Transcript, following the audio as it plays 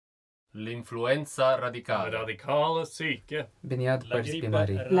L'influenza radicale. Radikale syke.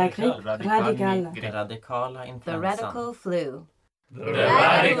 La grippe radicale. Det radikala The influensan. radical flu. The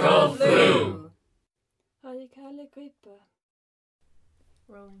radical flu. Radikale grippe.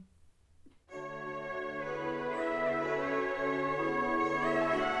 Rolling.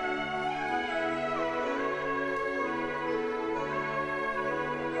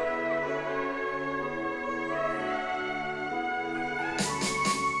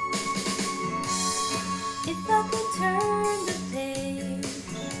 If I could turn the page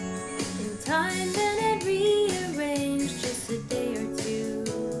in time, then I'd rearrange just a day or two.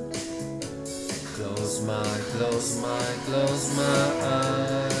 Close my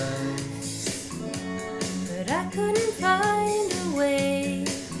eyes. But I couldn't find a way,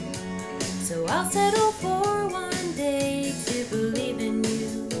 so I'll settle for one day to believe in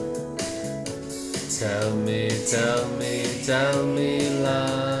you. Tell me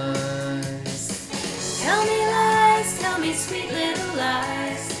lies. Tell me lies, tell me sweet little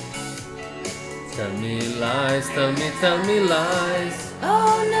lies. Tell me lies.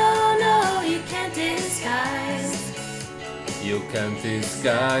 Oh no, you can't disguise. You can't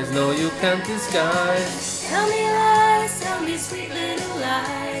disguise, no you can't disguise. Tell me lies, tell me sweet little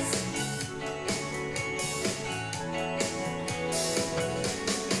lies.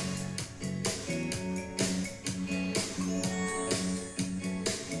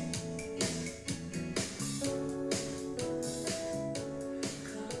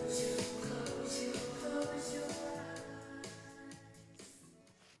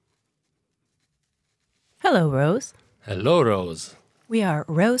 Hello, Rose. Hello, Rose. We are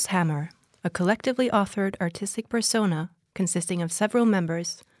Rose Hammer, a collectively authored artistic persona consisting of several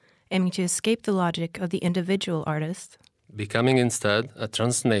members aiming to escape the logic of the individual artist, Becoming instead a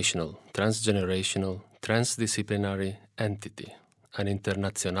transnational, transgenerational, transdisciplinary entity, an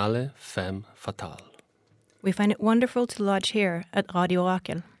internationale femme fatale. We find it wonderful to lodge here at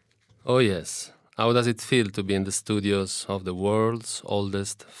RadioRakel. Oh yes, how does it feel to be in the studios of the world's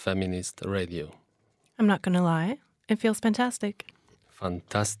oldest feminist radio? I'm not gonna lie, it feels fantastic.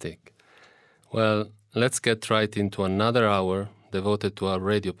 Fantastic. Well, let's get right into another hour devoted to our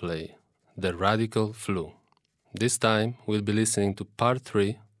radio play, The Radical Flu. This time, we'll be listening to part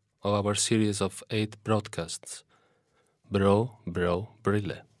 3 of our series of 8 broadcasts, Bro Brille.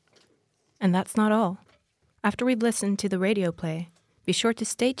 And that's not all. After we've listened to the radio play, be sure to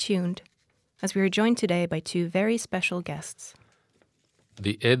stay tuned, as we are joined today by 2 very special guests.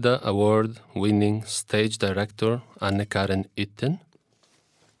 The Edda Award-winning stage director Anne-Karen Ytten,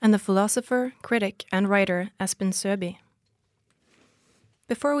 And the philosopher, critic, and writer Espen Søby.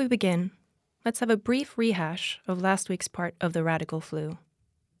 Before we begin, let's have a brief rehash of last week's part of the Radical Flu.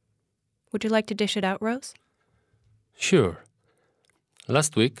 Would you like to dish it out, Rose? Sure.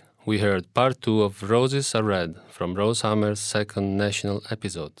 Last week, we heard part 2 of Roses Are Red from Rose Hammer's second national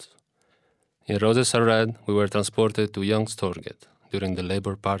episode. In Roses Are Red, we were transported to Youngstorget during the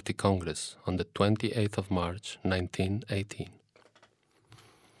Labour Party Congress on the 28th of March, 1918.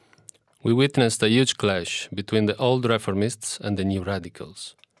 We witnessed a huge clash between the old reformists and the new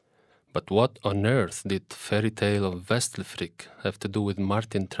radicals. But what on earth did fairy tale of Vestelfrik have to do with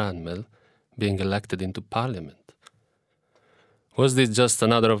Martin Tranmæl being elected into parliament? Was this just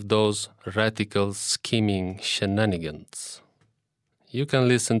another of those radical scheming shenanigans? You can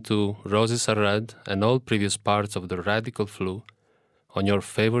listen to Roses Are Red and all previous parts of the Radical Flu on your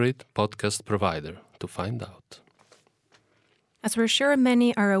favorite podcast provider to find out. As we're sure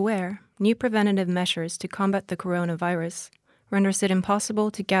many are aware, new preventative measures to combat the coronavirus renders it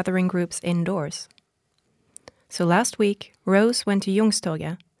impossible to gather in groups indoors. So last week, Rose went to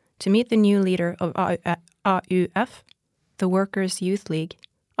Youngstorget to meet the new leader of AUF, the Workers' Youth League,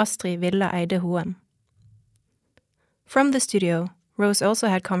 Astrid Ville Eide Hoem. From the studio, Rose also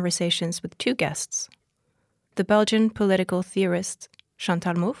had conversations with 2 guests, the Belgian political theorist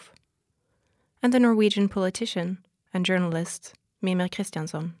Chantal Mouffe and the Norwegian politician and journalist Mimir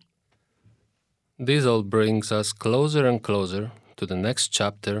Kristiansson. This all brings us closer and closer to the next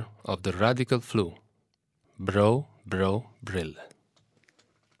chapter of the Radical Flu, Bro Brille.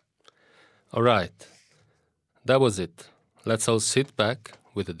 All right, that was it. Let's all sit back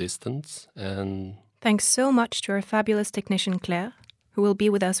with a distance and... Thanks so much to our fabulous technician Claire, who will be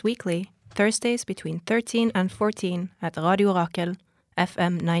with us weekly, Thursdays between 13 and 14 at RadioRakel,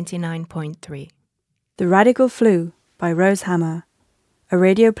 FM 99.3. The Radical Flu by Rose Hammer, a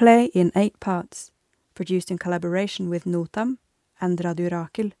radio play in 8 parts, produced in collaboration with Notam and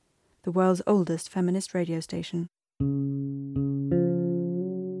RadioRakel, the world's oldest feminist radio station.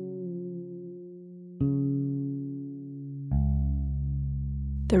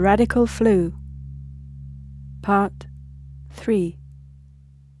 The Radical Flu, Part 3.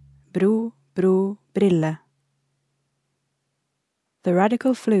 Bro Brille. The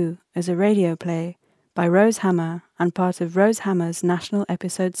Radical Flu is a radio play by Rose Hammer and part of Rose Hammer's national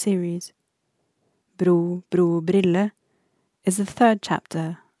episode series. Bro Brille is the third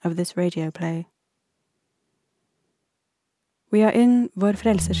chapter of this radio play. We are in Vår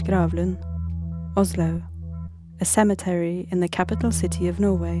Frelsers gravlund, Oslo, a cemetery in the capital city of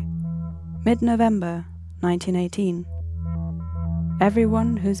Norway, mid-November 1918.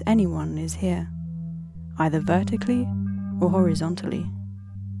 Everyone who's anyone is here, either vertically or horizontally.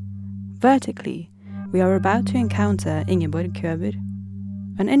 Vertically, we are about to encounter Ingeborg Køber,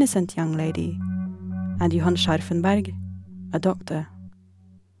 an innocent young lady, and JOHAN SCHARFFENBERG, a doctor.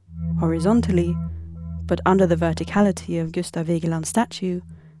 Horizontally, but under the verticality of Gustav Vigeland's statue,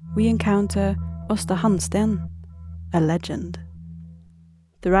 we encounter Aasta Hansteen, a legend.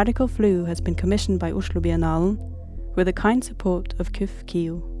 The Radical Flu has been commissioned by osloBIENNALEN with the kind support of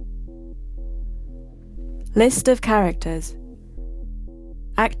KHiO. List of characters: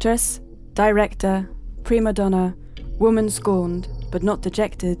 actress, director, primadonna, woman scorned but not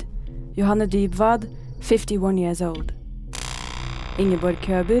dejected, JOHANNE DYBWAD, 51 years old. Ingeborg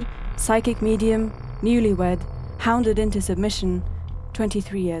Køber, psychic medium, newlywed, hounded into submission,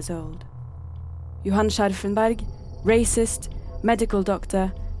 23 years old. JOHAN SCHARFFENBERG, racist, medical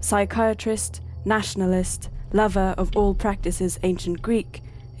doctor, psychiatrist, nationalist, lover of all practices ancient Greek,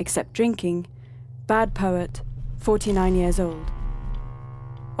 except drinking, bad poet, 49 years old.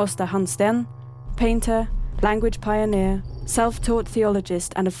 Aasta Hansteen, painter, language pioneer, self-taught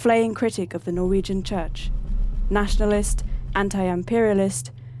theologist and a flaying critic of the Norwegian church, nationalist,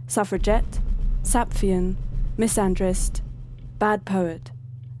 anti-imperialist, suffragette, Sapphian, misandrist, bad poet,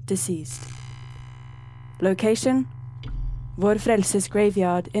 deceased. Location: Vår Frelsers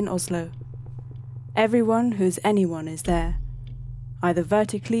graveyard in Oslo. Everyone who's anyone is there, either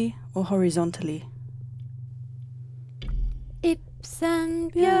vertically or horizontally.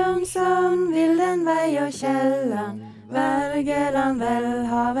 Ibsen, Bjørnson, Vilden vei og kjellan, Vergeland vel,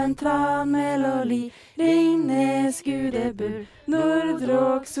 haven tran, melodi, Ringnes gudebur,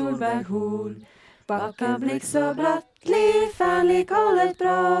 Nordråk, Solberg, hol, Bakka blikk så brattlig, færlig kollet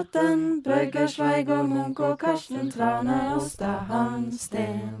braten, Brøgger, Sveig og Munk og Karsten Trane, Aasta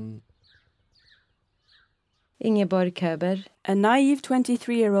Hansteen. Ingeborg Køber. A naive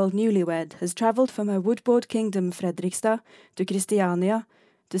 23-year-old newlywed has travelled from her woodboard kingdom Fredrikstad to Christiania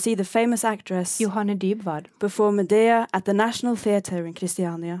to see the famous actress JOHANNE DYBWAD perform Medea at the National Theatre in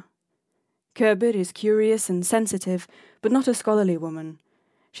Christiania. Køber is curious and sensitive, but not a scholarly woman.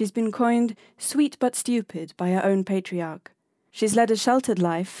 She's been coined sweet but stupid by her own patriarch. She's led a sheltered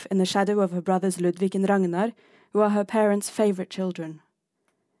life in the shadow of her brothers Ludvig and Ragnar, who are her parents' favourite children.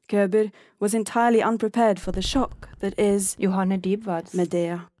 Køber was entirely unprepared for the shock that is JOHANNE DYBWAD's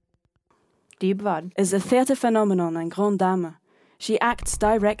Medea. DYBWAD Is a theatre phenomenon and grande dame. She acts,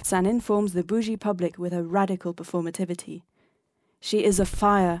 directs and informs the bougie public with her radical performativity. She is a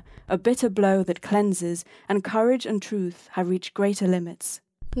fire, a bitter blow that cleanses, and courage and truth have reached greater limits.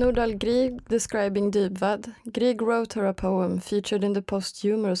 Nordahl Grieg describing Dybwad. Grieg wrote her a poem featured in the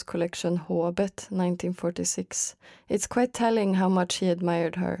posthumous collection Hobbit, 1946. It's quite telling how much he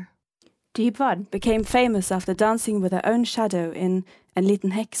admired her. Dybwad became famous after dancing with her own shadow in En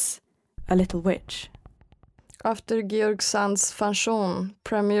liten heks, a little witch. After Georg Sand's Fanchon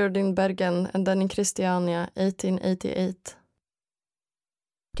premiered in Bergen and then in Christiania, 1888.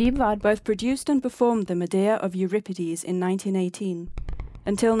 Dybwad both produced and performed the Medea of Euripides in 1918.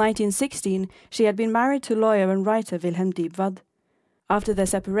 Until 1916, she had been married to lawyer and writer Wilhelm Dybwad. After their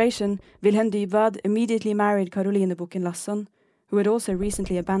separation, Wilhelm Dybwad immediately married Caroline Bukken-Lasson, who had also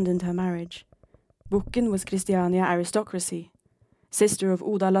recently abandoned her marriage. Bukken was Christiania aristocracy, sister of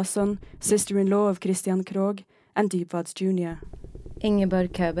Oda Lasson, sister-in-law of Christian Krogh, and Dybwad's junior.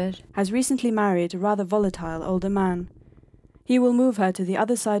 Ingeborg Køber. Has recently married a rather volatile older man. He will move her to the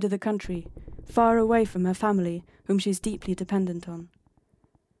other side of the country, far away from her family, whom she's deeply dependent on.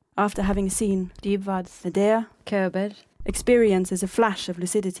 After having seen DYBWAD's Medea, Køber. experiences a flash of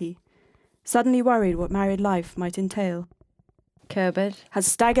lucidity, suddenly worried what married life might entail. Køber. Has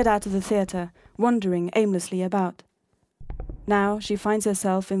staggered out of the theatre, wandering aimlessly about. Now she finds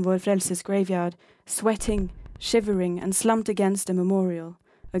herself in Vår Frelsers graveyard, sweating, shivering and slumped against a memorial,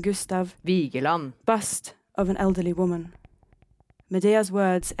 a Gustav Vigeland. bust of an elderly woman. Medea's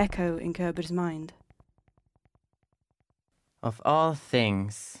words echo in Køber's mind. Of all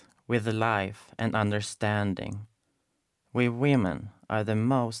things, with life and understanding, we women are the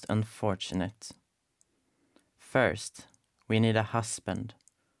most unfortunate. First, we need a husband,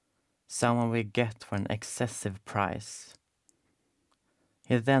 someone we get for an excessive price.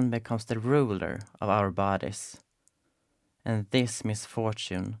 He then becomes the ruler of our bodies, and this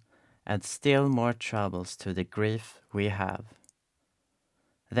misfortune adds still more troubles to the grief we have.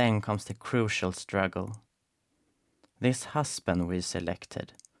 Then comes the crucial struggle. This husband we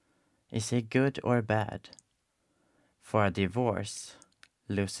selected, is he good or bad? For a divorce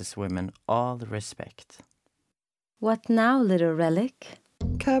loses women all respect. What now, little relic?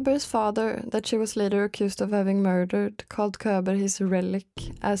 Köber's father, that she was later accused of having murdered, called Köber his relic,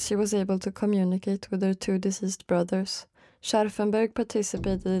 as she was able to communicate with her two deceased brothers. Scharffenberg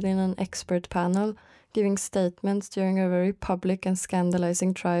participated in an expert panel, giving statements during a very public and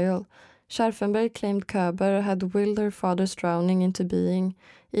scandalizing trial. Scharffenberg claimed Köber had willed her father's drowning into being,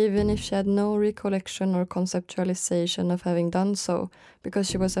 even if she had no recollection or conceptualization of having done so, because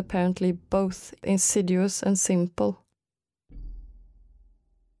she was apparently both insidious and simple.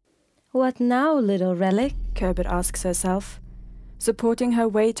 What now, little relic? Køber asks herself. Supporting her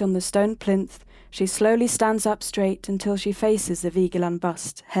weight on the stone plinth, she slowly stands up straight until she faces the Vigeland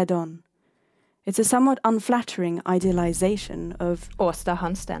bust head-on. It's a somewhat unflattering idealization of Aasta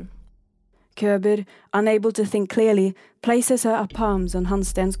Hansteen. Køber, unable to think clearly, places her palms on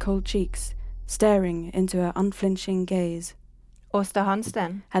Hansteen's cold cheeks, staring into her unflinching gaze. Aasta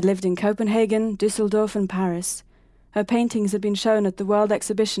Hansteen had lived in Copenhagen, Düsseldorf and Paris. Her paintings had been shown at the World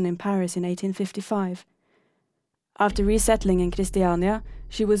Exhibition in Paris in 1855. After resettling in Christiania,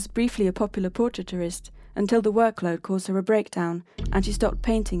 she was briefly a popular portraiturist until the workload caused her a breakdown and she stopped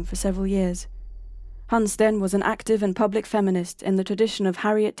painting for several years. Hansteen was an active and public feminist in the tradition of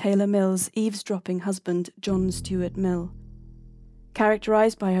Harriet Taylor Mill's eavesdropping husband, John Stuart Mill.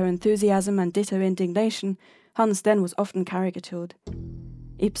 Characterized by her enthusiasm and ditto indignation, Hansteen was often caricatured.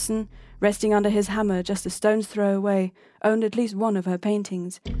 Ibsen, resting under his hammer just a stone's throw away, owned at least one of her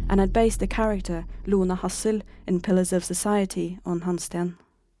paintings and had based the character, Lone Hassel, in Pillars of Society on Hansteen.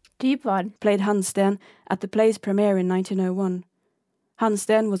 Dybwad played Hansteen at the play's premiere in 1901.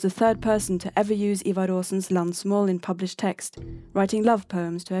 Hansteen was the third person to ever use Ivar Aasen's Landsmål in published text, writing love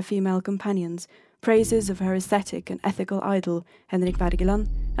poems to her female companions, praises of her aesthetic and ethical idol, Henrik Wergeland,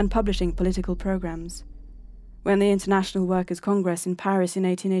 and publishing political programs. When the International Workers' Congress in Paris in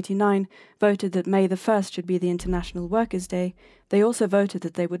 1889 voted that May the 1st should be the International Workers' Day, they also voted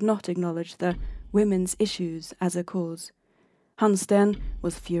that they would not acknowledge the women's issues as a cause. Hansteen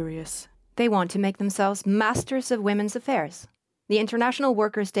was furious. They want to make themselves masters of women's affairs. The International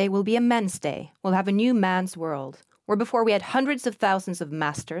Workers' Day will be a men's day. We'll have a new man's world. Where before we had hundreds of thousands of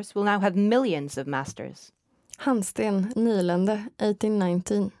masters, we'll now have millions of masters. Hansteen, Nylände,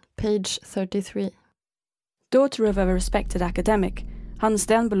 1819, page 33. Daughter of a respected academic,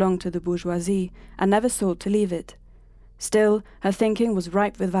 Hansteen belonged to the bourgeoisie and never sought to leave it. Still, her thinking was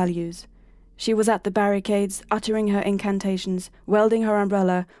ripe with values. She was at the barricades, uttering her incantations, welding her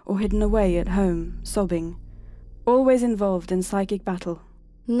umbrella, or hidden away at home, sobbing. Always involved in psychic battle.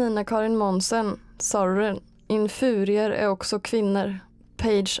 Nina Karin Monsen, Sorry, infurier är också kvinnor,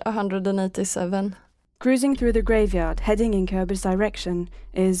 page 187. Cruising through the graveyard, heading in Köber's direction,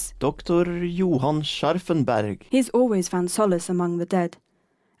 is Dr. JOHAN SCHARFFENBERG. He's always found solace among the dead.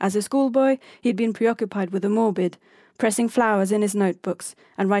 As a schoolboy, he'd been preoccupied with the morbid, pressing flowers in his notebooks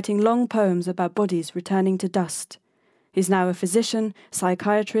and writing long poems about bodies returning to dust. He's now a physician,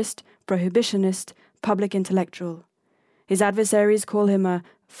 psychiatrist, prohibitionist, public intellectual. His adversaries call him a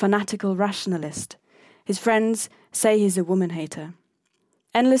fanatical rationalist. His friends say he's a woman-hater.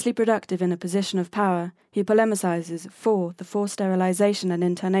 Endlessly productive in a position of power, he polemicizes for the forced sterilization and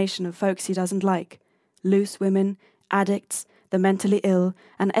internation of folks he doesn't like, loose women, addicts, the mentally ill,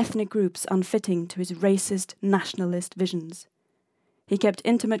 and ethnic groups unfitting to his racist, nationalist visions. He kept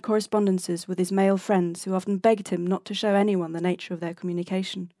intimate correspondences with his male friends who often begged him not to show anyone the nature of their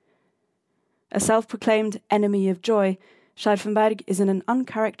communication. A self-proclaimed enemy of joy, Scharffenberg is in an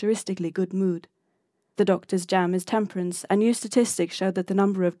uncharacteristically good mood. The doctor's jam is temperance, and new statistics showed that the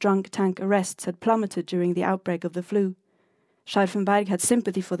number of drunk tank arrests had plummeted during the outbreak of the flu. Scharffenberg had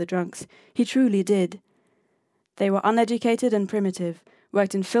sympathy for the drunks. He truly did. They were uneducated and primitive,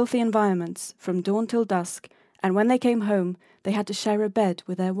 worked in filthy environments from dawn till dusk, and when they came home, they had to share a bed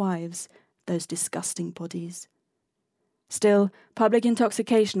with their wives, those disgusting bodies. Still, public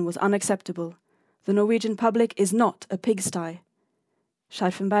intoxication was unacceptable. The Norwegian public is not a pigsty.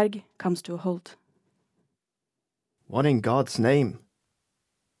 Scharffenberg comes to a halt. What in God's name?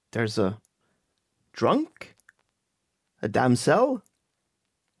 There's a drunk? A damsel?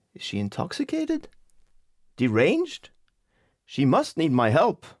 Is she intoxicated? Deranged? She must need my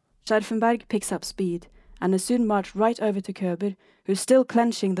help. Scharffenberg picks up speed and is soon marched right over to Køber, who's still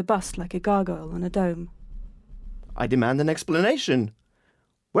clenching the bust like a gargoyle on a dome. I demand an explanation.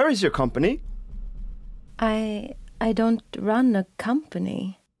 Where is your company? I don't run a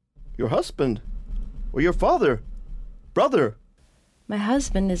company. Your husband? Or your father? Brother? My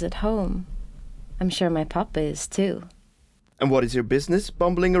husband is at home. I'm sure my papa is too. And what is your business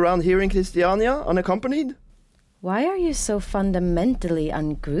bumbling around here in Christiania unaccompanied? Why are you so fundamentally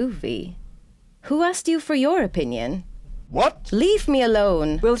ungroovy? Who asked you for your opinion? What? Leave me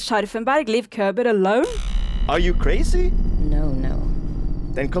alone. Will Scharffenberg leave Køber alone? Are you crazy? No.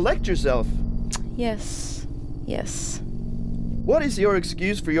 Then collect yourself. Yes. What is your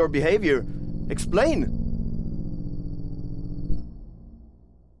excuse for your behavior? Explain.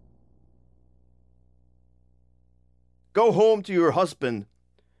 Go home to your husband.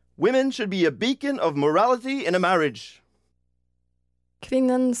 Women should be a beacon of morality in a marriage.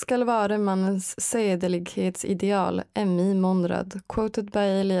 Kvinnan skall vara mannens sedelighetsideal, M.I. Monrad, quoted by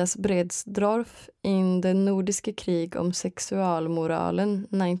Elias Bredsdorff in The Nordiske krig om sexualmoralen,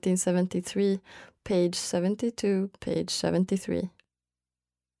 1973, page 72, page 73.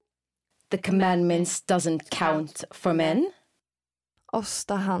 The commandments doesn't count for men?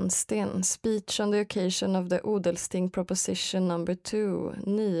 Aasta Hansteen, speech on the occasion of the Odelsting Proposition number 2,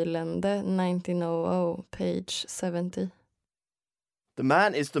 Nylände, 1900, page 70. The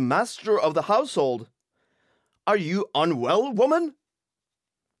man is the master of the household. Are you unwell, woman?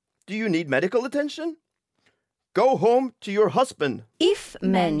 Do you need medical attention? Go home to your husband. If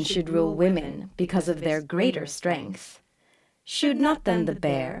men should rule women because of their greater strength, should not then the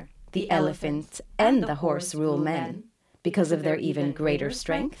bear, the elephant, and the horse rule men because of their even greater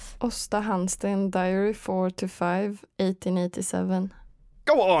strength? Aasta Hansteen, Diary 4-5, 1887.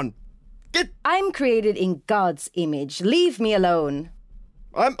 Go on. I'm created in God's image. Leave me alone.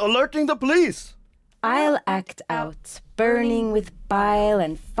 I'm alerting the police. I'll act out, burning with bile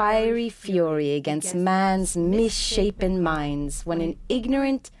and fiery fury against man's misshapen minds, when in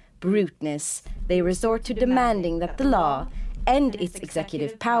ignorant bruteness they resort to demanding that the law and its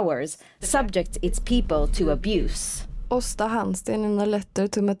executive powers subject its people to abuse. Aasta Hansteen in a letter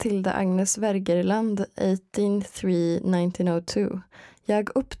to Matilda Agnes Wergerland, 18-3-1902. Jag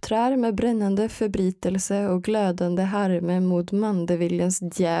uppträr med brännande förbrytelse och glödande harme mot mandeviljens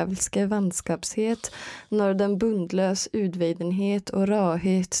djävulske vanskapshet, när den bundlös udvidenhet och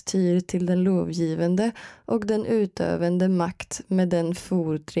rahet tyr till den lovgivende och den utövande makt med den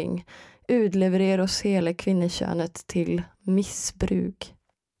fordring, udleverer oss hela kvinnekönet till missbruk.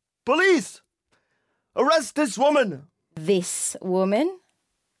 Police! Arrest this woman! This woman?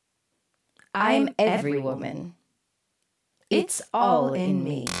 I'm every woman. It's all in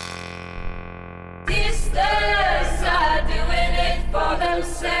me. Sisters are doing it for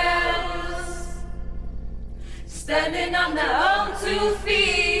themselves, standing on their own 2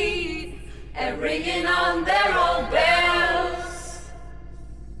 feet and ringing on their own bells.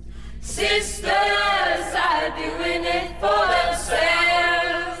 Sisters are doing it for themselves.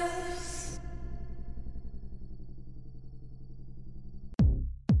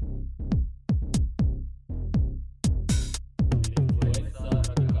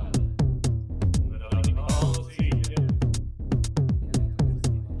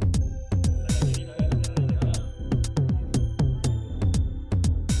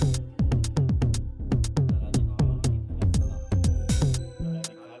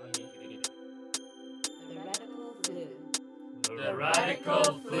 The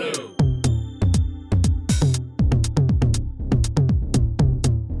radical flu.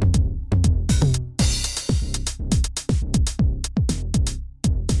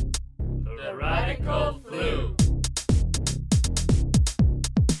 The radical flu.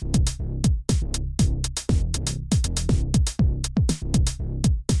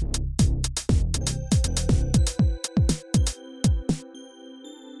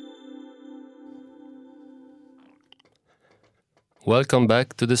 Welcome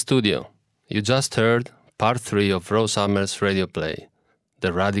back to the studio. You just heard part 3 of Rose Hammer's radio play,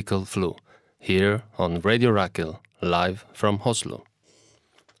 The Radical Flu, here on RadioRakel, live from Oslo.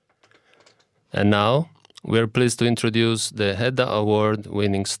 And now, we are pleased to introduce the Hedda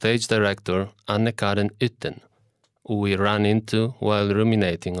Award-winning stage director Anne-Karen Ytten, who we ran into while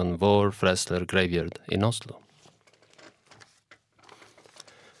ruminating on Vår Frelsers graveyard in Oslo.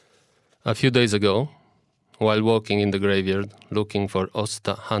 A few days ago, while walking in the graveyard looking for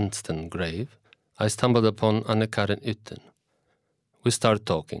Aasta Hansteen grave, I stumbled upon Anne-Karen Ytten. We start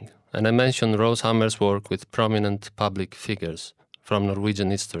talking, and I mentioned Rose Hammer's work with prominent public figures from Norwegian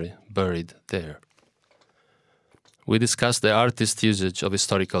history buried there. We discussed the artist's usage of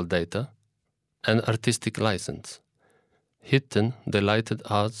historical data and artistic license. Hitten delighted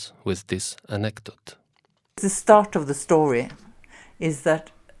us with this anecdote. The start of the story is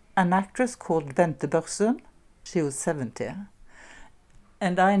that an actress called Bente Børsund, she was 70,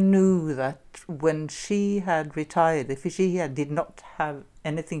 and I knew that when she had retired, if she did not have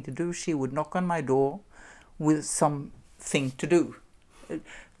anything to do, she would knock on my door with something to do.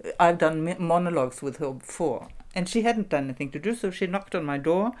 I've done monologues with her before, and she hadn't done anything to do, so she knocked on my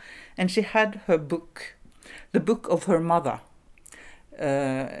door, and she had her book, the book of her mother,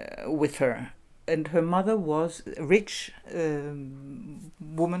 with her. And her mother was a rich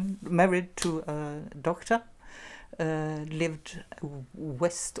woman, married to a doctor, lived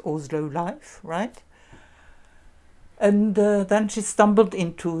West Oslo life, right? And then she stumbled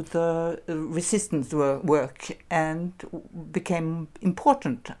into the resistance work and became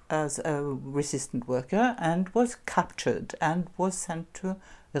important as a resistant worker and was captured and was sent to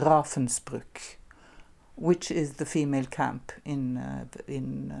Ravensbrück, which is the female camp in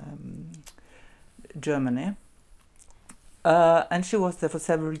Germany. And she was there for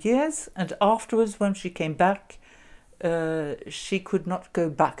several years, and afterwards when she came back, she could not go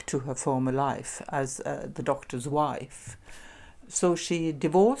back to her former life as the doctor's wife. So she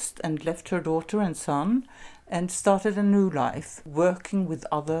divorced and left her daughter and son and started a new life, working with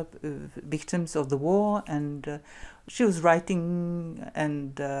other victims of the war, and she was writing,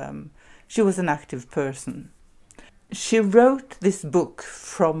 and she was an active person. She wrote this book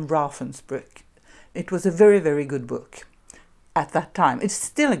from Ravensbrück. It was a very, very good book at that time. It's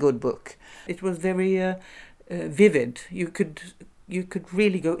still a good book. It was very vivid. You could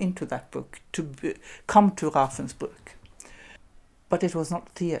really go into that book to come to Ravensbrück. But it was not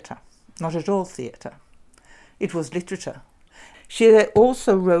theatre, not at all theatre. It was literature. She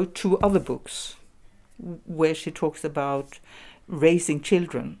also wrote 2 other books where she talks about raising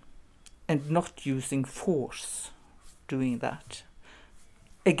children and not using force doing that.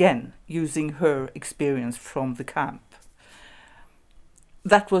 Again, using her experience from the camp.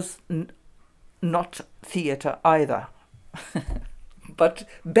 That was not theatre either. But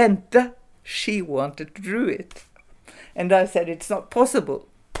Bente, she wanted to do it. And I said, it's not possible.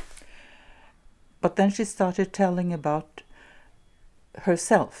 But then she started telling about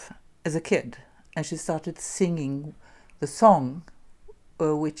herself as a kid. And she started singing the song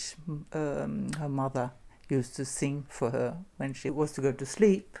which her mother used to sing for her when she was to go to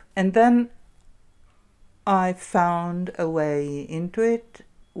sleep. And then I found a way into it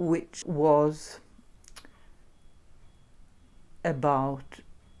which was about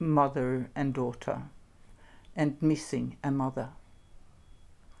mother and daughter and missing a mother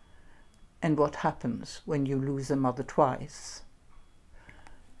and what happens when you lose a mother twice.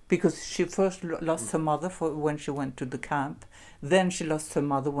 Because she first lost her mother when she went to the camp, then she lost her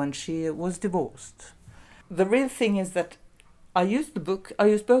mother when she was divorced. The real thing is that I used both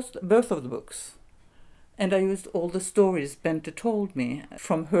of the books, and I used all the stories Bente told me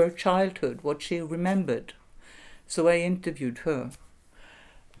from her childhood, what she remembered. So I interviewed her.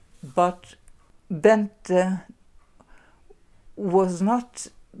 But Bente was not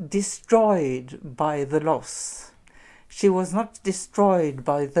destroyed by the loss. She was not destroyed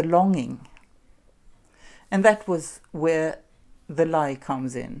by the longing. And that was where the lie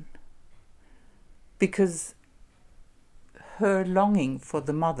comes in. Because her longing for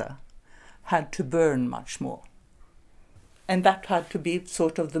the mother had to burn much more. And that had to be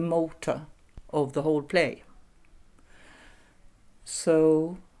sort of the motor of the whole play.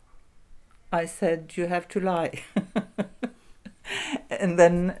 So I said, you have to lie. And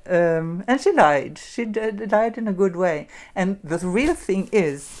then, and she lied. She lied in a good way. And the real thing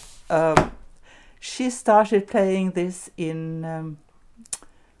is, she started playing this in,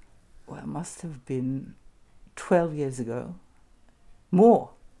 well, must have been 12 years ago.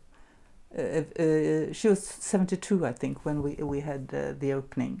 More. She was 72, I think, when we had the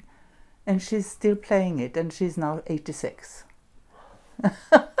opening. And she's still playing it, and she's now 86.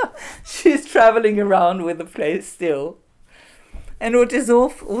 She's traveling around with the play still. And what is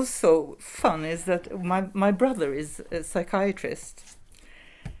also fun is that my brother is a psychiatrist.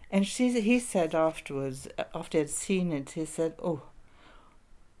 And he said afterwards, after he had seen it, he said, oh,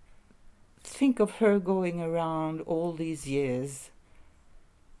 think of her going around all these years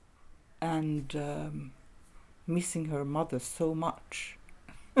and missing her mother so much.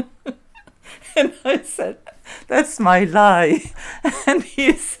 And I said, that's my lie. And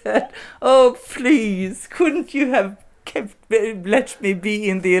he said, oh, please, couldn't you have let me be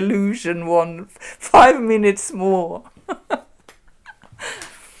in the illusion 5 minutes more?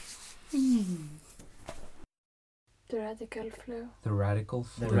 The radical flu. The radical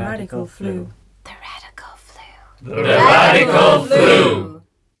flu. The radical flu. The radical flu. The Radical Flu!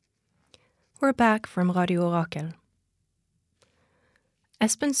 We're back from RadioRakel.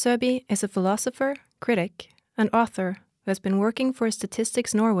 Espen Søby is a philosopher, critic, and author who has been working for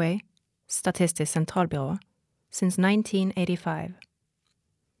Statistics Norway, Statistisk Sentralbyrå, since 1985.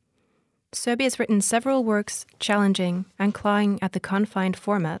 Søby has written several works challenging and clawing at the confined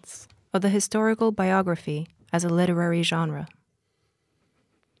formats of the historical biography as a literary genre.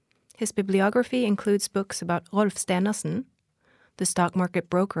 His bibliography includes books about Rolf Stenersen, the stock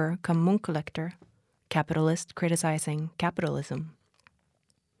market broker come Munch collector, capitalist criticizing capitalism.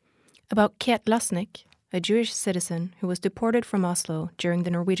 About Kjeld Lasnik, a Jewish citizen who was deported from Oslo during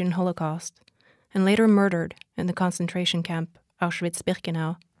the Norwegian Holocaust and later murdered in the concentration camp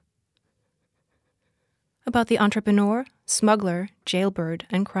Auschwitz-Birkenau. About the entrepreneur, smuggler, jailbird,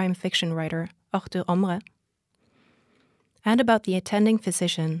 and crime fiction writer Arthur Omre. And about the attending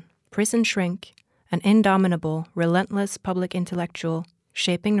physician, prison shrink, an indomitable, relentless public intellectual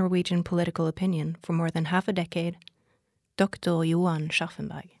shaping Norwegian political opinion for more than half a decade, Dr. JOHAN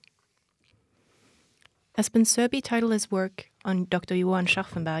SCHARFFENBERG. Espen Søby titled his work on Dr. JOHAN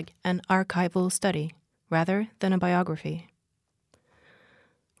SCHARFFENBERG an archival study, rather than a biography.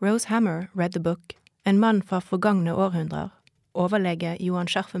 Rose Hammer read the book En mann fra forgangne århundrer, overlege Johan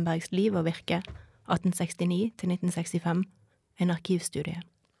Scharffenbergs liv og virke 1869-1965, en arkivstudie.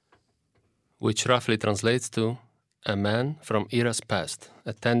 Which roughly translates to a man from eras past,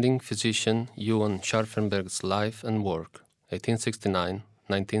 attending physician Johan Scharffenberg's life and work,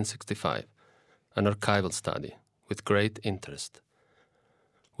 1869-1965, an archival study, with great interest.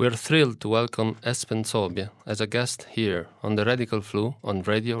 We are thrilled to welcome Espen Søby as a guest here on the Radical Flu on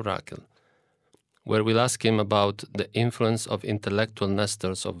RadioRakel, where we'll ask him about the influence of intellectual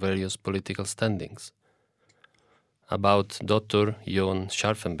nestors of various political standings, about Dr. Johan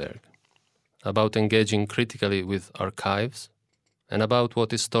Scharffenberg, about engaging critically with archives, and about what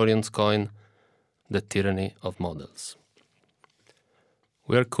historians coin the tyranny of models.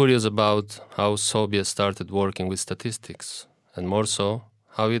 We are curious about how Søby started working with statistics, and more so,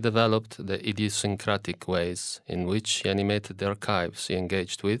 how he developed the idiosyncratic ways in which he animated the archives he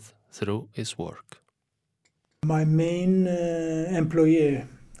engaged with through his work. My main employer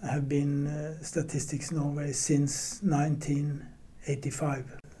have been Statistics Norway since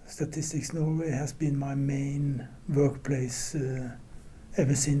 1985. Statistics Norway has been my main workplace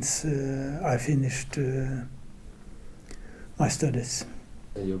ever since I finished my studies.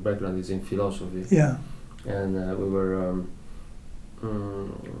 Your background is in philosophy. Yeah. And we were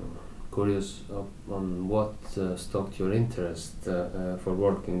curious on what stoked your interest for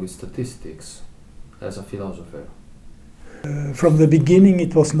working with statistics as a philosopher. From the beginning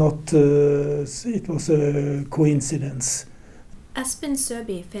it was not, it was a coincidence. Espen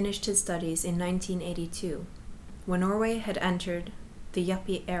Søby finished his studies in 1982, when Norway had entered the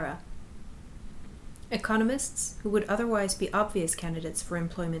yuppie era. Economists, who would otherwise be obvious candidates for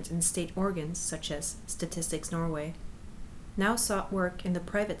employment in state organs such as Statistics Norway, now sought work in the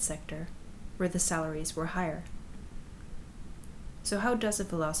private sector, where the salaries were higher. So how does a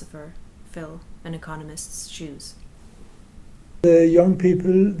philosopher fill an economist's shoes? The young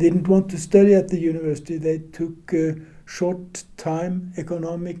people didn't want to study at the university. They took short-time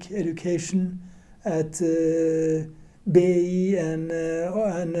economic education at BI and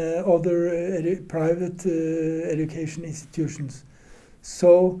other private education institutions.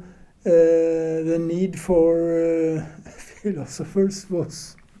 So the need for philosophers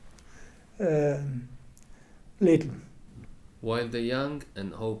was little. While the young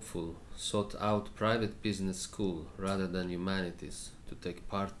and hopeful sought out private business school rather than humanities to take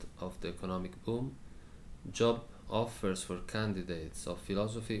part of the economic boom, job offers for candidates of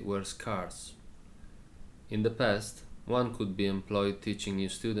philosophy were scarce. In the past, one could be employed teaching new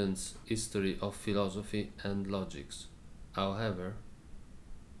students history of philosophy and logics. However,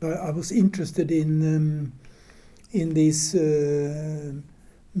 I was interested in this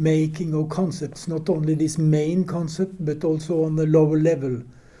making of concepts, not only this main concept, but also on the lower level.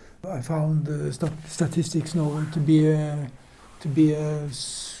 I found Statistics Norway to be a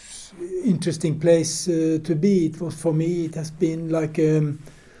interesting place to be. It was, for me, it has been like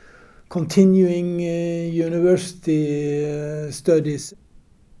continuing university studies.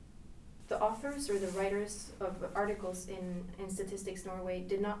 The authors or the writers of articles in Statistics Norway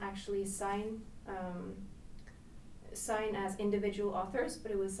did not actually sign as individual authors,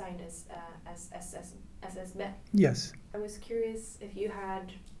 but it was signed as SSB. Yes. I was curious if you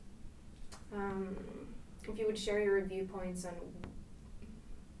had, if you would share your viewpoints on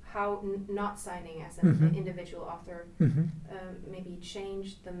how not signing as an individual author maybe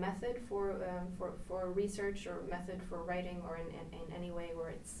changed the method for research or method for writing, or in any way where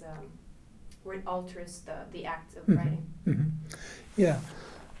it's where it alters the act of writing. Yeah.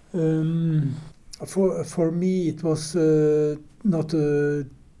 For me, it was not a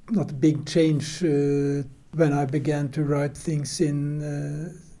big change when I began to write things in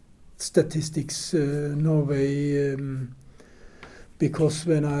statistics Norway, because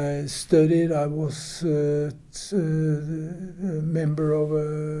when I studied, I was a member of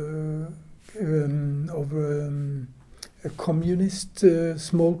a communist,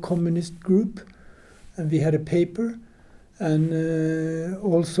 small communist group, and we had a paper. And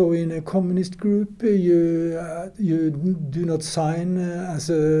also in a communist group, you do not sign as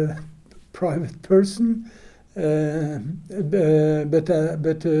a private person, but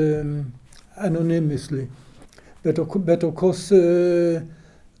anonymously. But of course, the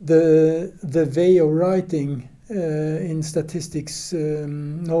way of writing in statistics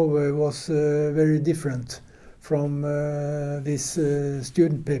Norway was very different from this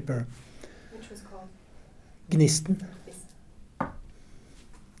student paper. Which was called? Gnisten.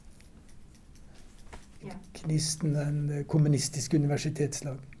 Gnisten and kommunistisk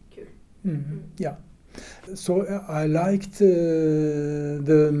universitetslag. Cool. Yeah. So I liked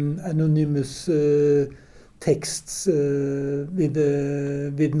the anonymous texts with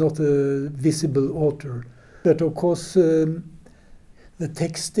not a visible author. But of course, the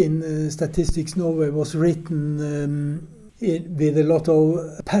text in Statistics Norway was written with a lot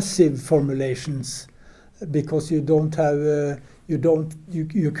of passive formulations, because you don't have you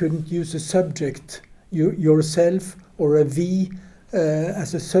couldn't use a subject yourself or a we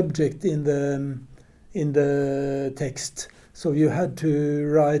as a subject in the text. So you had to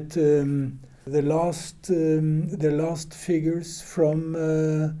write the last figures from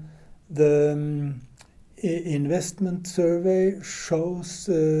the investment survey shows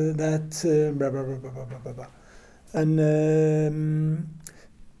that blah, blah, blah, blah, blah, blah, blah. And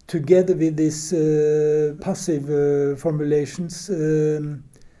together with these passive formulations,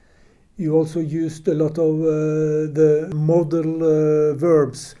 you also used a lot of the modal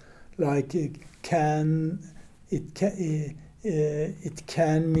verbs, like can, it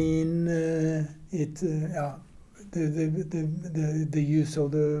can mean, the use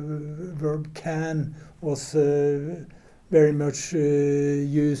of the verb can was very much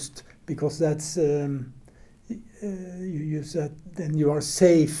used, because that's you use that, then you are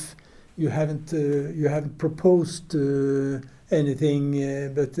safe. You haven't proposed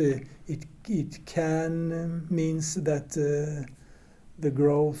anything, but it can means that the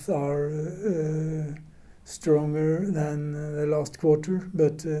growth are stronger than the last quarter,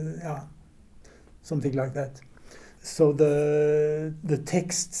 but something like that. So the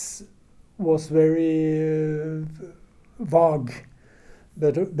texts was very vague,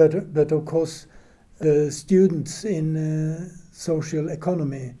 but of course students in social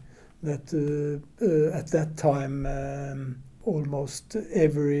economy, that at that time almost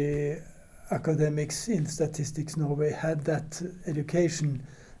every academics in Statistics Norway had that education.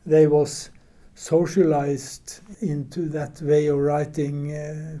 They was socialized into that way of writing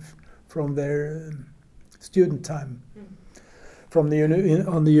from their student time, from the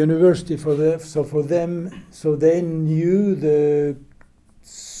on the university. So they knew the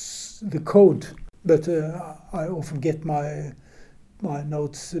code. But I often get my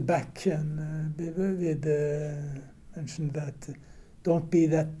notes back and with mention that don't be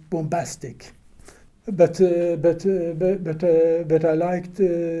that bombastic. But I liked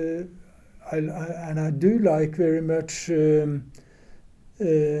and I do like very much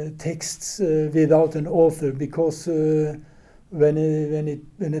texts without an author, because when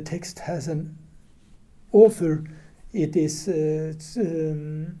a text has an author, it is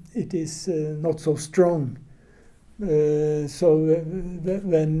not so strong. So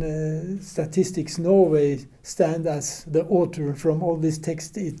when Statistics Norway stand as the author from all this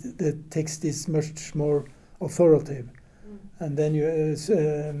text, the text is much more authoritative. And then you,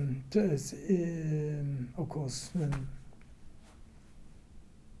 of course,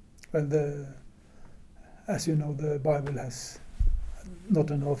 as you know, the Bible has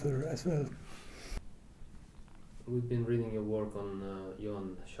not an author as well. We've been reading your work on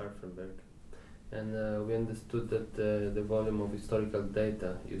JOHAN SCHARFFENBERG, and we understood that the volume of historical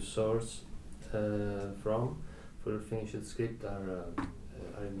data you source from for your finished script are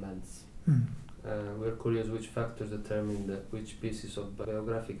immense. We're curious which factors determine which pieces of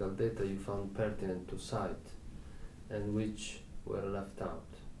biographical data you found pertinent to cite and which were left out.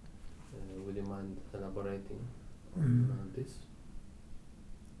 Would you mind elaborating on this?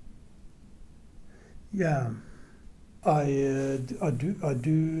 Yeah, I do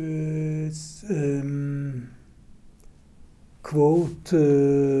quote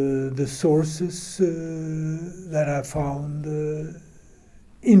the sources that I found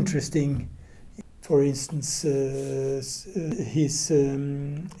interesting. For instance, his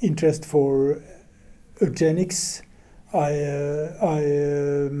interest for eugenics.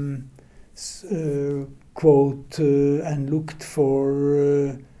 I quote and looked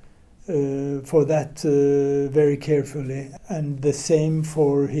for that very carefully, and the same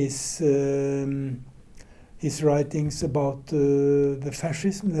for his writings about the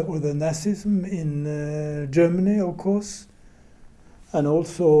fascism or the Nazism in Germany, of course, and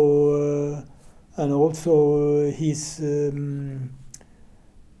also his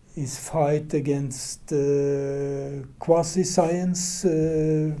fight against quasi-science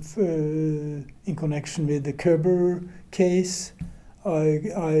in connection with the Køber case.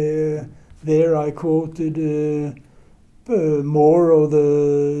 I quoted more of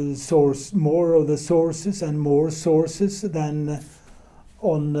the sources and more sources than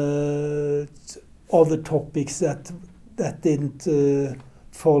on other topics that didn't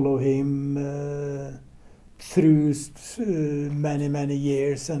follow him through many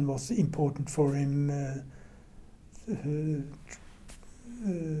years and was important for him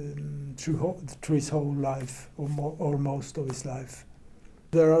through his whole life or most of his life.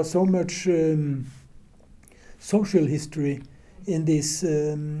 There are so much social history in this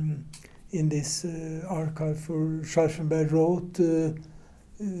archive. For Scharffenberg wrote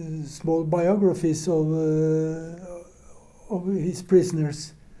small biographies of his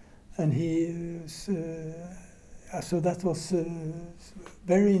prisoners, and so that was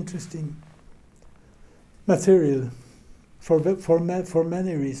very interesting material for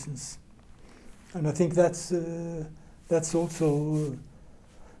many reasons, and I think that's also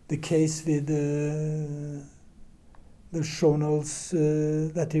the case with the journals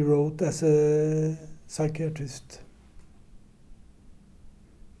that he wrote as a psychiatrist.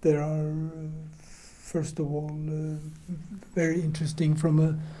 There are, first of all, very interesting from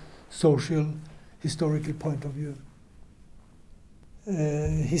a social, historical point of view.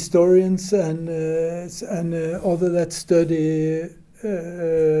 Historians and other that study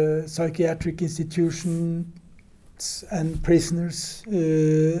psychiatric institutions and prisoners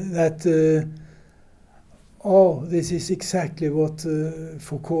this is exactly what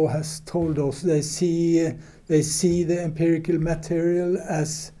Foucault has told us. They see the empirical material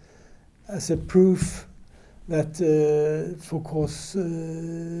as a proof that Foucault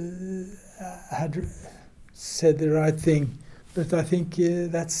had said the right thing. But I think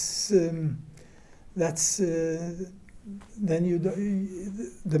this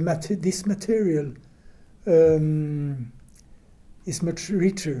material is much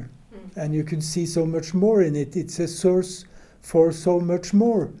richer, and you can see so much more in it. It's a source for so much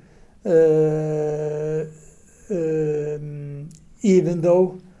more, even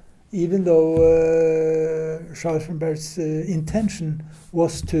though Scharffenberg's intention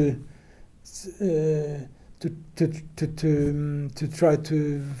was to try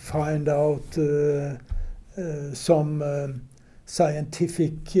to find out some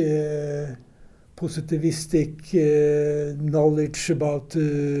scientific positivistic knowledge about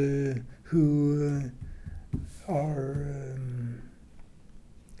who are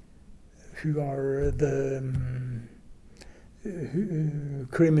the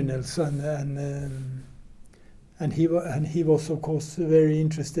criminals, and he was of course very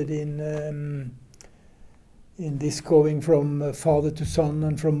interested in this going from father to son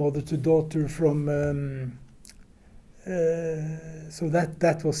and from mother to daughter, so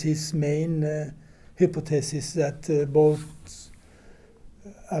that was his main hypothesis, that both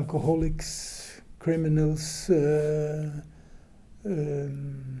alcoholics, criminals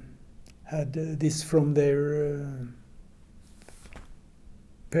had this from their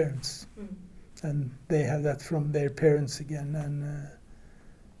parents, and they have that from their parents again. And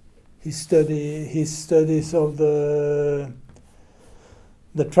his studies of the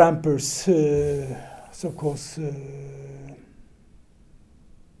trampers, is of course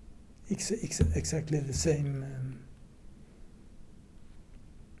exactly the same.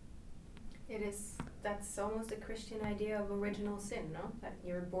 It is. That's almost a Christian idea of original sin, no? That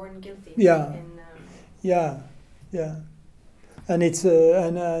you're born guilty. Yeah. Yeah. And it's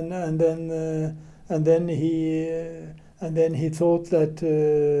and then he thought that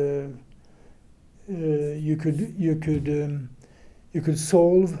you could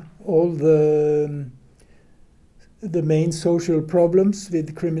solve all the the main social problems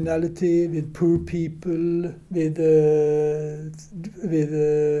with criminality, with poor people, with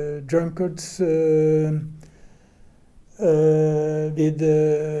drunkards, with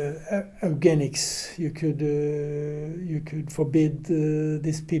eugenics. You could forbid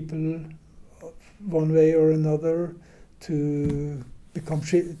these people one way or another to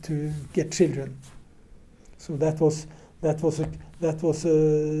get children. So that was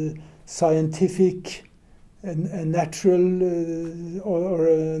a scientific and a natural or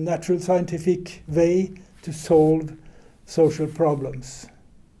a natural scientific way to solve social problems.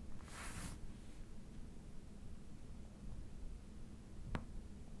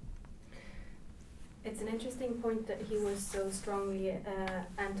 It's an interesting point that he was so strongly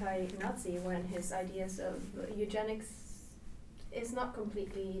anti-Nazi when his ideas of eugenics is not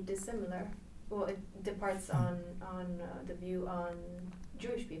completely dissimilar. Well, it departs on the view on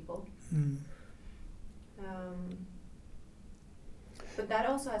Jewish people. But that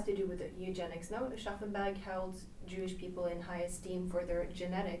also has to do with the eugenics. No, Scharffenberg held Jewish people in high esteem for their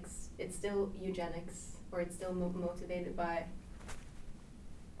genetics. It's still eugenics, or it's still motivated by.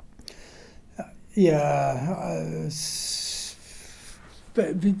 Yeah,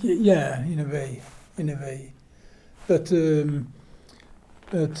 yeah, in a way, but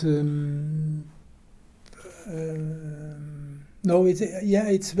no, it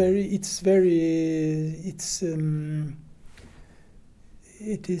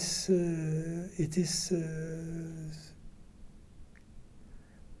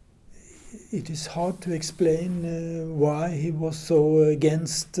is hard to explain why he was so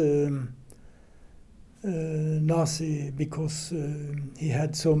against Nazi, because he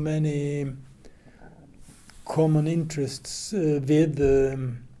had so many common interests with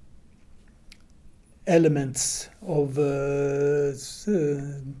elements of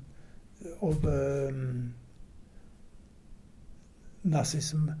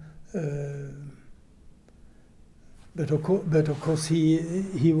Nazism, but of course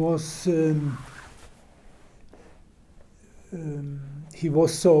he was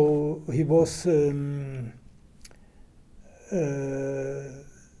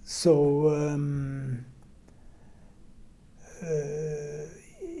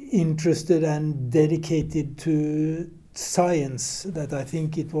interested and dedicated to science that I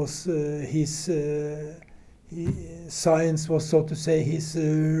think it was science was, so to say, his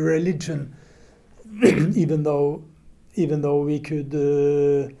religion. even though we could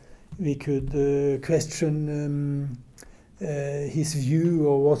question his view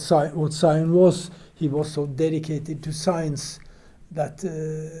or what science was, he was so dedicated to science that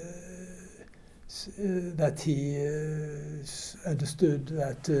he understood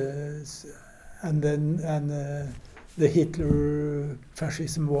that, and the Hitler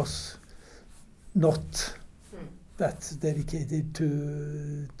fascism was not that dedicated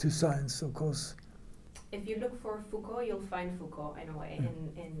to science, of course. If you look for Foucault, you'll find Foucault in a way.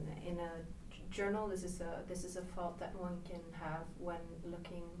 In a journal, this is a fault that one can have when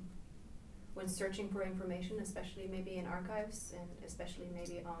searching for information, especially maybe in archives, and especially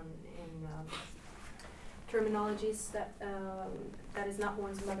maybe in terminologies that is not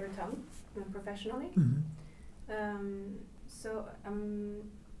one's mother tongue professionally. So I'm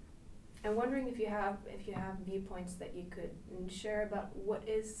wondering if you have viewpoints that you could share about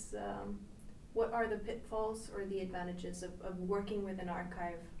what are the pitfalls or the advantages of working with an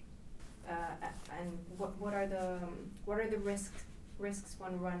archive, and what are the risks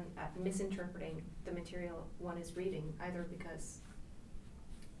one run at misinterpreting the material one is reading, either because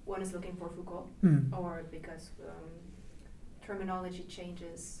one is looking for Foucault or because terminology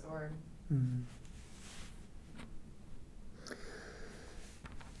changes or.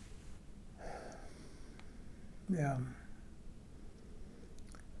 Yeah.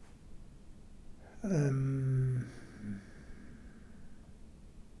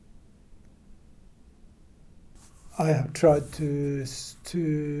 I have tried to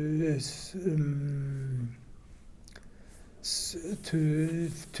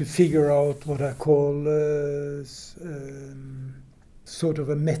figure out what I call sort of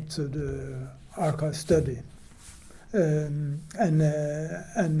a method archive study, and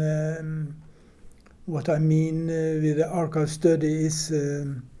what I mean with the archive study is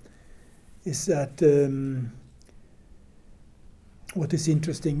that what is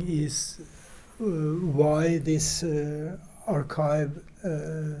interesting is why this archive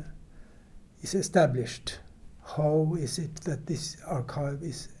is established. How is it that this archive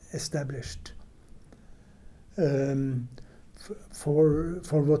is established?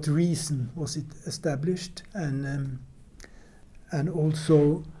 For what reason was it established? And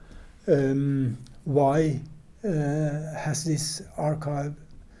also why has this archive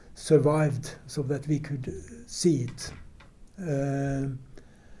survived so that we could see it.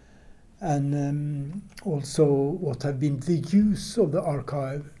 And also what have been the use of the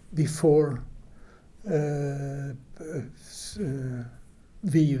archive before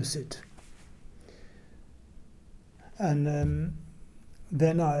we use it. And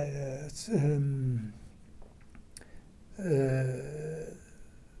then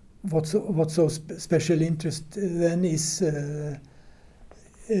what's so special interest then is,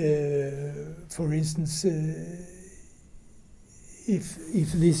 for instance,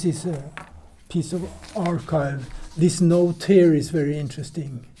 if this is a piece of archive, this note here is very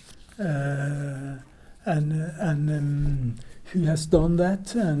interesting, and who has done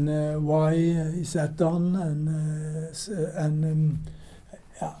that, and why is that done, and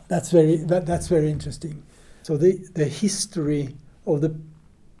yeah, that's very interesting. So the history of the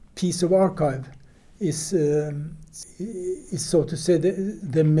piece of archive is so to say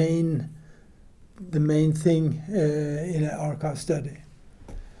the main thing in an archive study,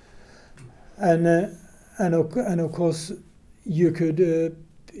 and of course you could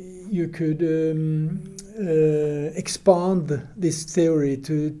expand this theory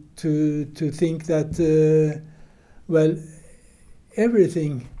to think that well,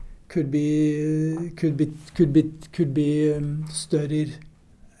 everything could be studied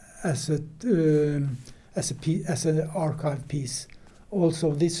as an archive piece.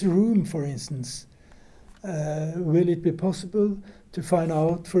 Also, this room, for instance, will it be possible to find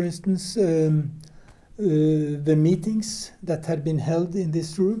out, for instance, the meetings that had been held in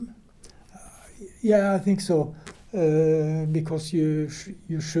this room? Yeah, I think so, because you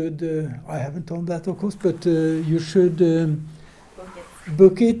should. I haven't done that, of course, but you should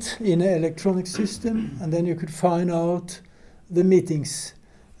book it in an electronic system, and then you could find out the meetings,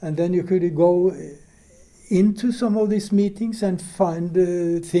 and then you could go into some of these meetings and find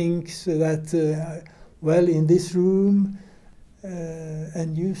things that, well, in this room, a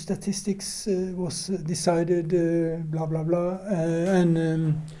new statistics was decided, blah blah blah,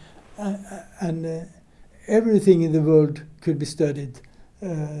 and everything in the world could be studied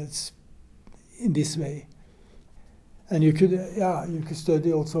in this way. And you could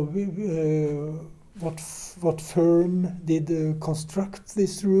study also what firm did construct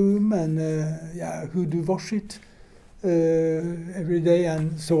this room, and who do wash it every day,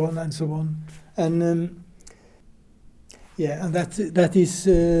 and so on and so on. And and this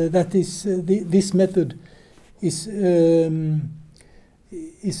method is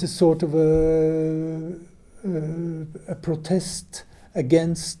a sort of a protest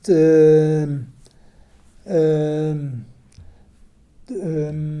against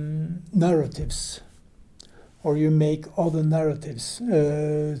narratives, or you make other narratives,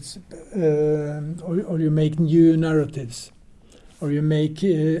 or you make new narratives, or you make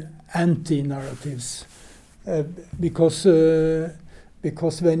anti-narratives, because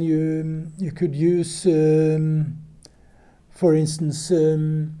when you could use, for instance,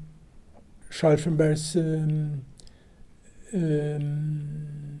 Scharffenberg's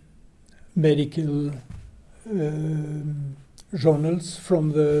medical journals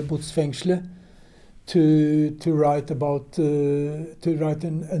from the Botsfängsle to write about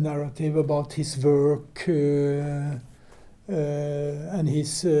a narrative about his work and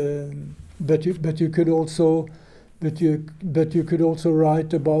his but you could also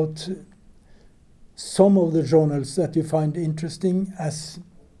write about some of the journals that you find interesting as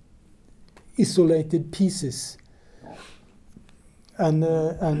isolated pieces. And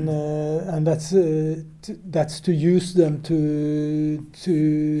that's to use them to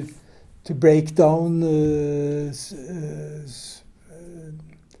break down the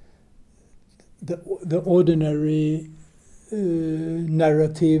ordinary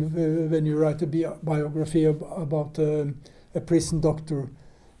narrative when you write a biography about a prison doctor,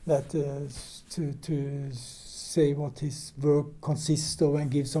 that to say what his work consists of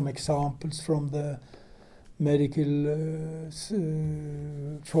and give some examples from the medical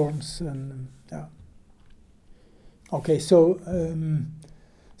forms, and okay. So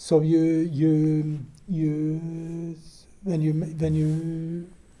you when you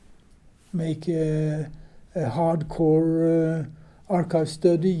make a hardcore archive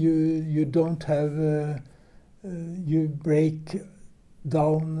study, you don't have you break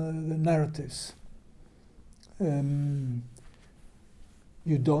down the narratives.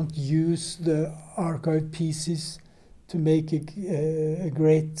 You don't use the archive pieces to make a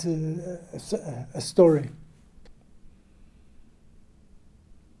great a story.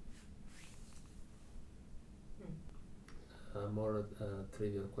 More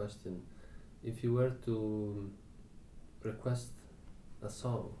trivial question. if you were to request a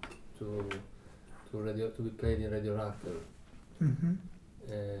song to be played in RadioRakel,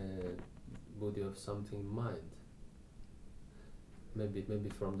 would you have something in mind? Maybe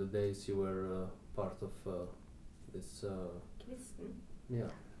from the days you were part of this. Yeah.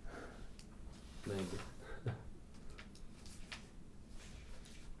 Maybe.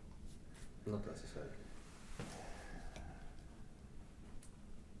 Not necessarily.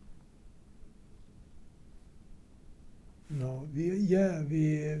 No,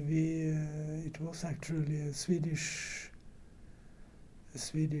 it was actually a Swedish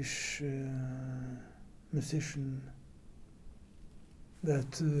musician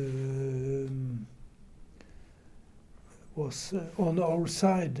that was on our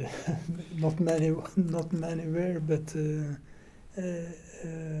side. not many were, but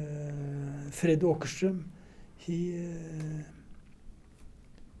Fred Åkerström,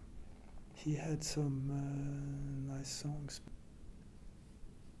 he had some nice songs.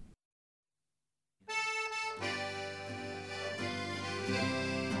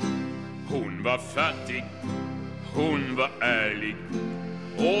 Hon var fattig, hon var ärlig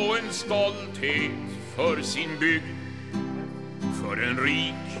och en stolthet för sin bygd. För en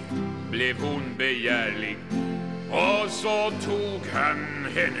rik blev hon begärlig och så tog han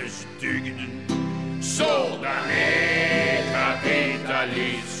hennes dygd. Sådan är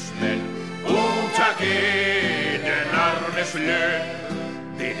kapitalismen, otack är den armes lön.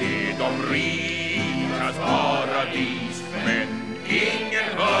 Det är de rikas paradis, men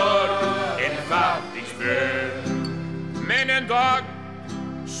ingen hör en fattigs bön. Men en dag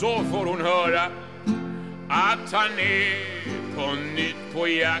så får hon höra att han är på nytt på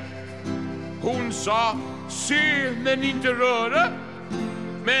jakt. Hon sa, se men inte röra,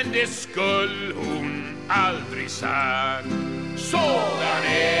 men det skulle hon aldrig sagt. Sådan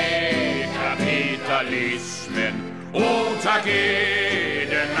är kapitalismen, otack är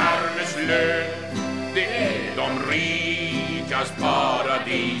den armes lön. Det är de rikas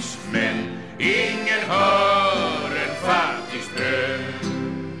paradis, men ingen hör en fattigs bön.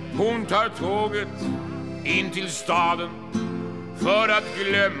 Hon tar tåget in till staden för att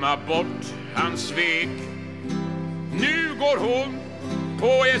glömma bort hans svek. Nu går hon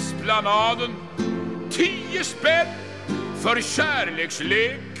på esplanaden, 10 spänn för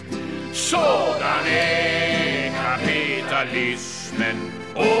kärlekslek. Sådan är kapitalismen,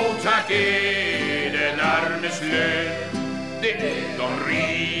 otack är den armes lön. Det är de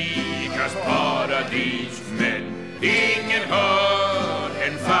rikas paradis, men ingen hör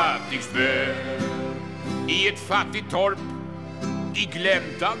en fattigs bön. I ett fattigt torp i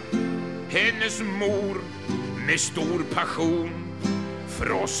gläntan, hennes mor med stor passion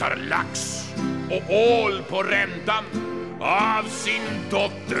frossar lax och ål på räntan av sin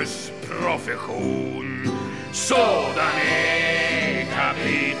dotters profession. Sådan är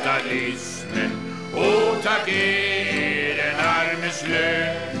kapitalismen, otack är den armes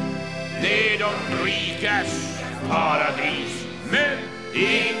lön. Det är de rikas paradis, men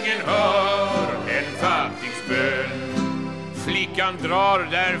ingen hör en fattigs bön. Flickan drar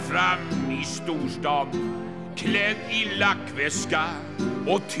där fram i storstan, klädd i lackväska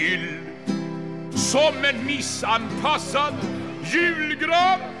och tyll, som en missanpassad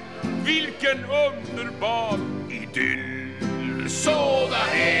julgran. Vilken underbar idyll. Sådan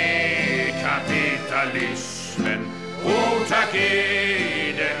är kapitalismen, otack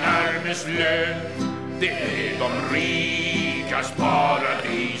är den armes lön. Det är de rikas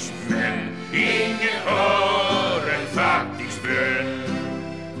paradis, men ingen hör en fattigs bön.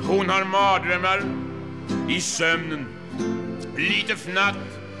 Hon har mardrömmar i sömnen, lite fnatt,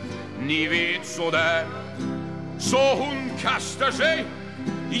 ni vet sådär. Så hon kastar sig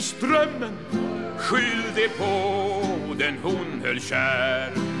i strömmen, skyldig på den hon höll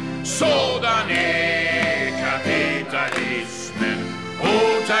kär. Sådan är kapitalismen,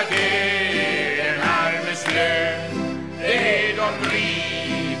 otack är den armes lön. Det är de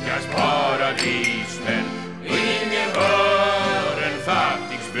rikas paradis, men ingen hör en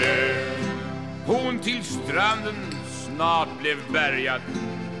fattigs bön. Hon till stranden snart blev bärgad,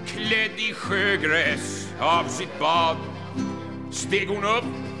 klädd i sjögräs av sitt bad. Steg hon upp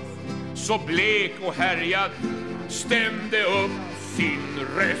så blek och härjad, stämde upp sin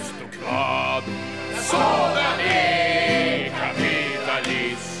röst och kvad. Sådan är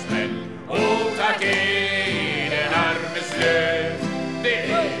kapitalismen, otack är den armes lön.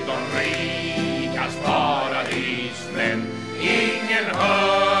 Det är de rikas paradis, men ingen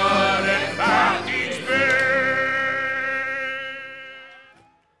hör en fattigs bön.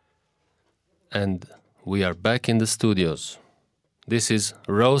 And we are back in the studios. This is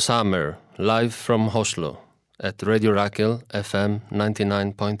Rose Hammer live from Oslo at RadioRakel FM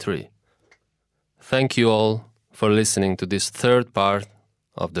 99.3. Thank you all for listening to this third part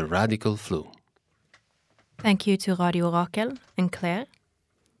of the Radical Flu. Thank you to RadioRakel and Claire.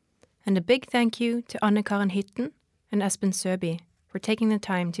 And a big thank you to Anne-Karen Hytten and Espen Søby for taking the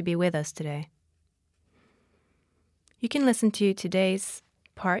time to be with us today. You can listen to today's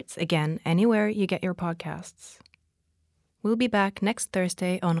parts again anywhere you get your podcasts. We'll be back next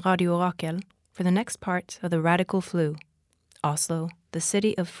Thursday on RadioRakel for the next part of the Radical Flu, Oslo, the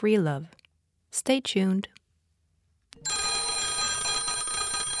city of free love. Stay tuned.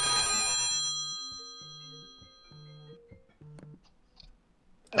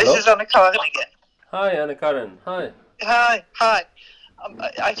 This is Anne-Karen again. Hi, Anne-Karen. Hi. Hi.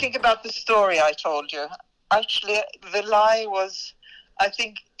 I think about the story I told you. Actually, the lie was, I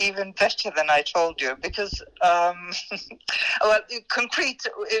think, even better than I told you because, the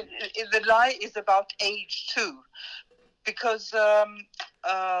lie is about age too, because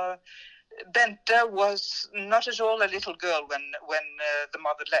Bente was not at all a little girl when the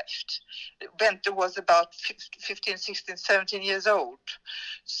mother left. Bente was about 15, 16, 17 years old.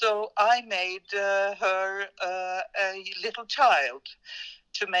 So I made her a little child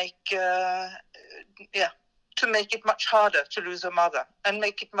to make it much harder to lose her mother and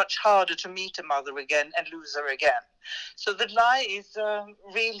make it much harder to meet a mother again and lose her again. So the lie is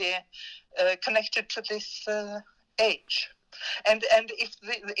really connected to this age. And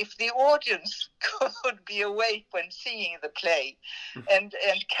if the audience could be awake when seeing the play and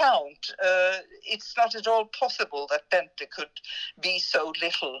count, it's not at all possible that Bente could be so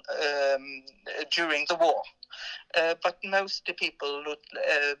little during the war. But most people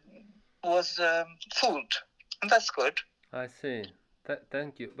was fooled, and that's good. I see.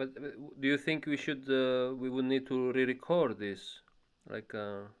 Thank you. But do you think we would need to re-record this?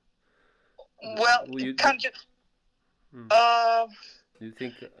 Can't you? Do you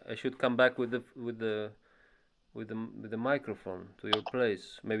think I should come back with the microphone to your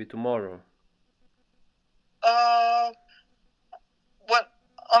place maybe tomorrow? Well,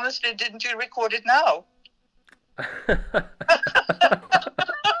 honestly, didn't you record it now?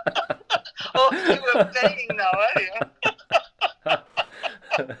 Oh, you were playing now, are you?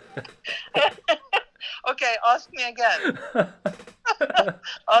 Okay, ask me again.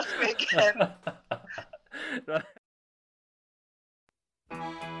 Ask me again. Right.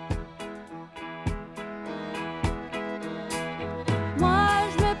 Moi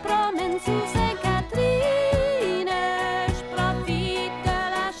je me promène sous Sainte-Catherine, je profite de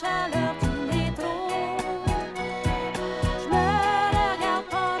la chaleur du métro. Je me regarde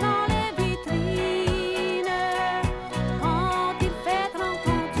pendant les vitrines, quand il fait 30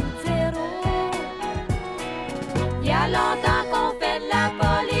 ans tout zéro. Il y a longtemps